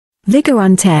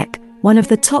Vigorun Tech, one of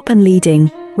the top and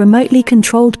leading, remotely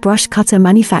controlled brush cutter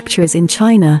manufacturers in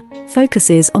China,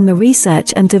 focuses on the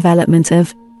research and development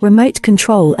of remote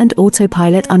control and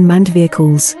autopilot unmanned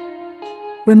vehicles.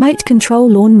 Remote control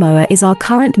lawnmower is our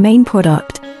current main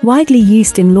product, widely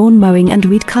used in lawn mowing and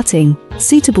weed cutting,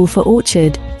 suitable for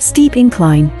orchard, steep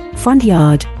incline, front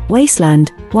yard,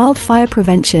 wasteland, wildfire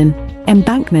prevention,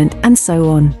 embankment and so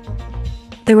on.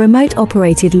 The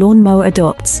remote-operated lawnmower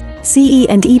adopts CE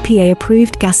and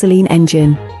EPA-approved gasoline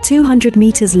engine, 200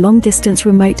 meters long-distance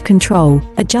remote control,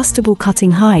 adjustable cutting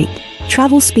height,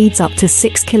 travel speeds up to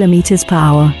 6 kilometers per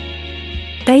hour.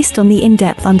 Based on the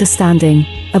in-depth understanding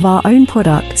of our own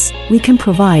products, we can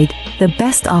provide the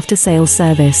best after-sales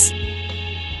service.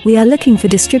 We are looking for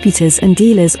distributors and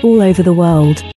dealers all over the world.